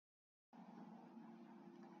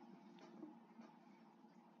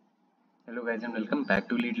Hello guys and welcome back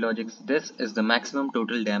to Leet Logics. This is the maximum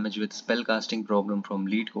total damage with spell casting problem from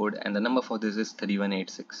LeetCode and the number for this is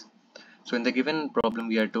 3186. So in the given problem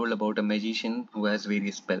we are told about a magician who has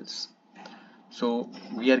various spells. So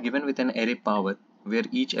we are given with an array power where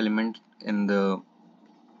each element in the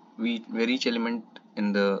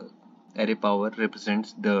array power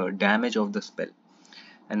represents the damage of the spell,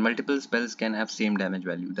 and multiple spells can have same damage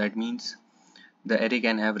value. That means the array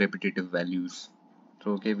can have repetitive values.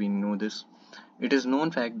 So okay, we know this. It is known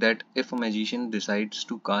fact that if a magician decides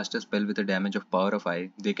to cast a spell with a damage of power of I,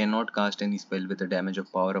 they cannot cast any spell with a damage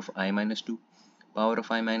of power of I minus 2, power of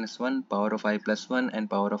I minus 1, power of I plus 1 and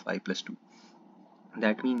power of I plus 2.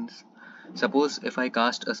 That means, suppose if I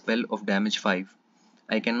cast a spell of damage 5,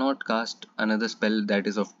 I cannot cast another spell that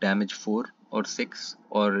is of damage 4 or 6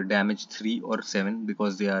 or damage 3 or 7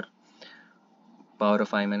 because they are power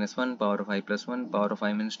of I minus 1, power of I plus 1, power of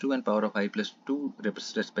I minus 2 and power of I plus 2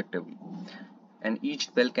 respectively. And each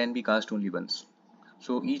spell can be cast only once.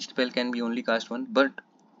 So each spell can be only cast once, but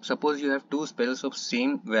suppose you have two spells of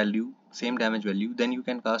same value, same damage value, then you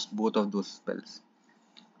can cast both of those spells.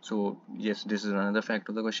 So yes, this is another fact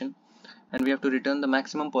of the question, and we have to return the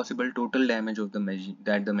maximum possible total damage of the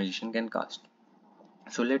magician can cast.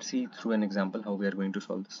 So let's see through an example how we are going to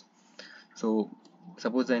solve this. So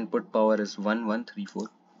suppose the input power is 1, 1, 3, 4.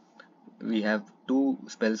 We have two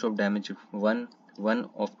spells of damage of 1, 1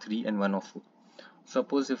 of 3 and 1 of 4.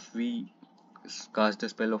 Suppose if we cast a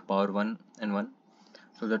spell of power 1 and 1,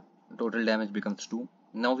 so the total damage becomes 2.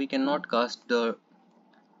 Now we cannot cast the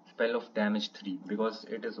spell of damage 3 because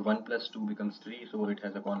it is 1 plus 2 becomes 3, so it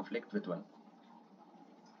has a conflict with 1.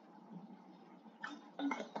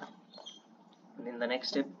 And in the next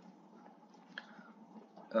step,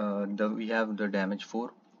 we have the damage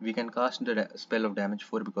 4. We can cast the spell of damage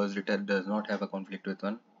 4 because it does not have a conflict with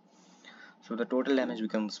 1. So the total damage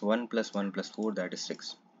becomes 1 plus 1 plus 4, that is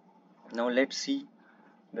 6. Now let's see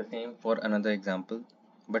the same for another example,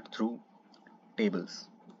 but through tables.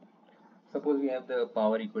 Suppose we have the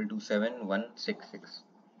power equal to 7, 1, 6, 6.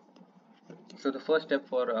 So the first step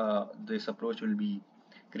for this approach will be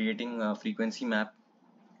creating a frequency map.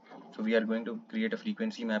 So we are going to create a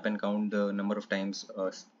frequency map and count the number of times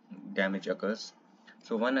damage occurs.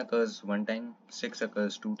 So 1 occurs 1 time, 6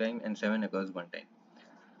 occurs 2 times, and 7 occurs 1 time.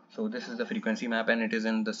 So this is the frequency map and it is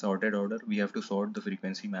in the sorted order. We have to sort the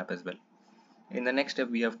frequency map as well. In the next step,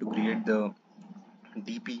 we have to create the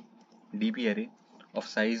DP array of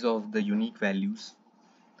size of the unique values,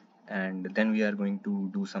 and then we are going to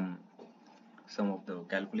do some of the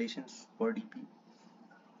calculations for DP.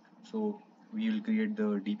 So we will create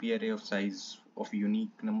the DP array of size of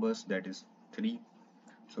unique numbers, that is 3.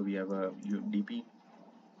 So we have a DP,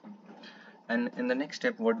 and in the next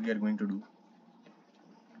step what we are going to do,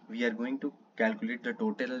 we are going to calculate the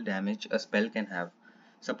total damage a spell can have.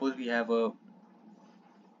 Suppose we have a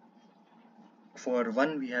for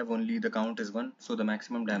 1 we have only the count is 1, so the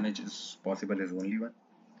maximum damage is possible is only 1.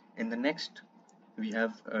 In the next we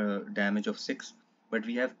have a damage of 6, but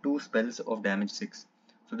we have two spells of damage 6,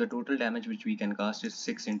 so the total damage which we can cast is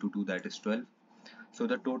 6 into 2, that is 12. So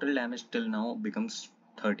the total damage till now becomes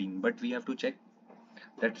 13, but we have to check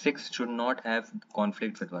that 6 should not have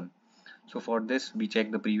conflict with 1. So for this we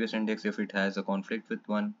check the previous index. If it has a conflict with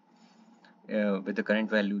 1 with the current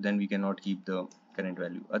value, then we cannot keep the current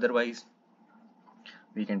value, otherwise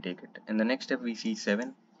we can take it. In the next step we see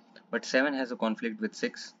 7, but 7 has a conflict with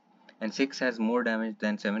 6, and 6 has more damage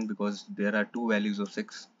than 7 because there are two values of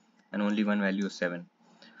 6 and only one value of 7.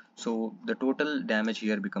 So the total damage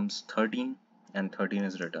here becomes 13 and 13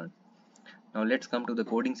 is returned. Now let's come to the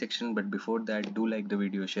coding section, but before that, do like the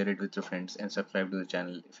video, share it with your friends and subscribe to the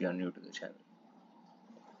channel if you are new to the channel.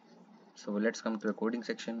 So let's come to the coding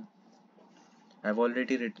section. I've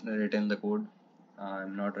already written the code.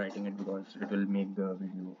 I'm not writing it because it will make the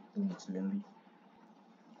video too much lengthy.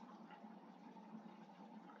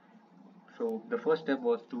 So the first step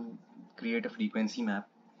was to create a frequency map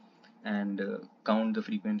and count the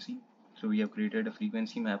frequency. So we have created a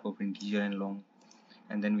frequency map of integer and long,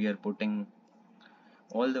 and then we are putting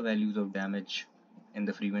all the values of damage in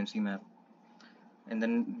the frequency map. And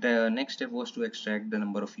then the next step was to extract the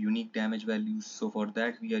number of unique damage values. So for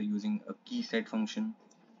that we are using a key set function.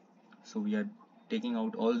 So we are taking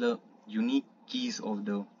out all the unique keys of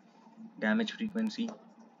the damage frequency,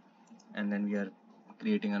 and then we are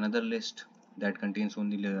creating another list that contains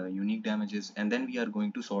only the unique damages, and then we are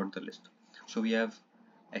going to sort the list. So we have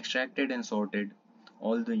extracted and sorted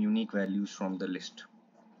all the unique values from the list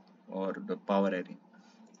or the power array.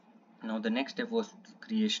 Now the next step was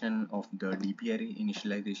creation of the DP array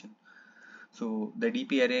initialization. So the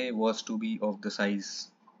DP array was to be of the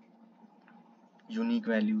size unique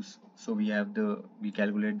values. So we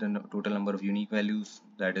calculate the total number of unique values,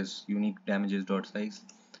 that is unique damages dot size.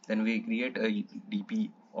 Then we create a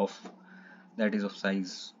DP of that is of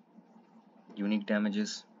size unique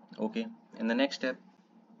damages. Okay, and the next step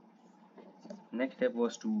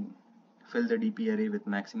was to fill the DP array with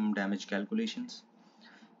maximum damage calculations.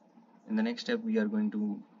 In the next step we are going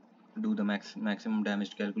to do the maximum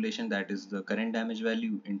damage calculation, that is the current damage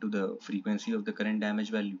value into the frequency of the current damage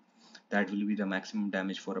value. That will be the maximum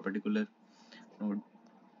damage for a particular node.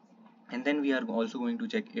 And then we are also going to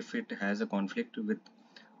check if it has a conflict with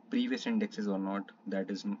previous indexes or not, that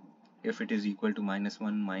is if it is equal to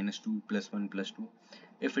 -1, -2, +1, +2.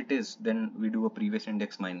 If it is, then we do a previous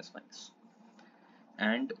index minus minus.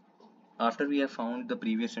 And after we have found the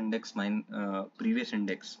previous index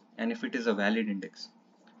and if it is a valid index,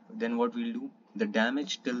 then what we'll do, the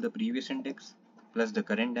damage till the previous index plus the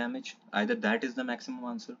current damage, either that is the maximum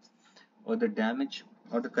answer or the damage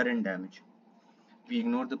or the current damage. We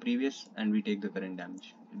ignore the previous and we take the current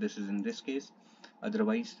damage. This is in this case.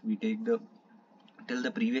 Otherwise we take the till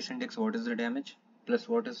the previous index, what is the damage plus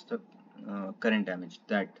what is the current damage,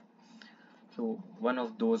 that. So one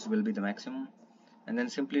of those will be the maximum, and then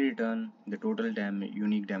simply return the total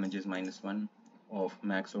unique damages -1 of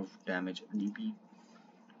max of damage DP.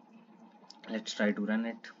 Let's try to run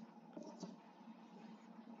it.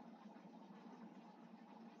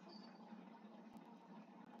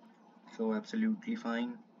 So absolutely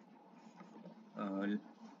fine.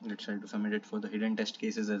 Let's try to submit it for the hidden test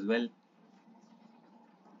cases as well.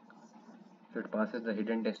 So it passes the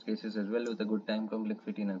hidden test cases as well with a good time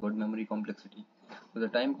complexity and a good memory complexity. So the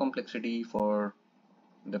time complexity for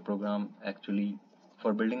the program actually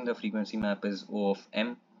for building the frequency map is O of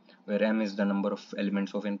m, where m is the number of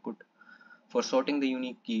elements of input. For sorting the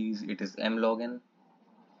unique keys, it is m log n,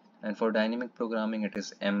 and for dynamic programming, it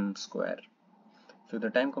is m square. So the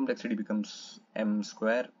time complexity becomes m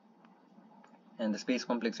square, and the space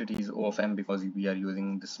complexity is O of m because we are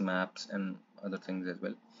using this maps and other things as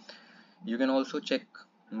well. You can also check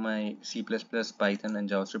my C++, Python and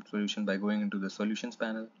JavaScript solution by going into the solutions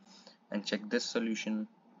panel and check this solution,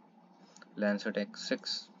 Lancet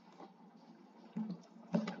X6.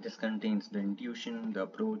 This contains the intuition, the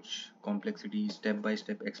approach, complexity,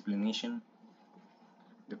 step-by-step explanation,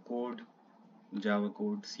 the code, Java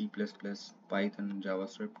code, C++, Python,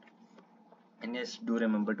 JavaScript. And yes, do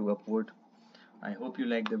remember to upvote. I hope you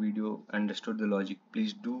liked the video, understood the logic.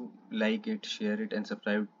 Please do like it, share it, and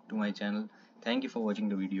subscribe to my channel. Thank you for watching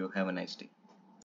the video. Have a nice day.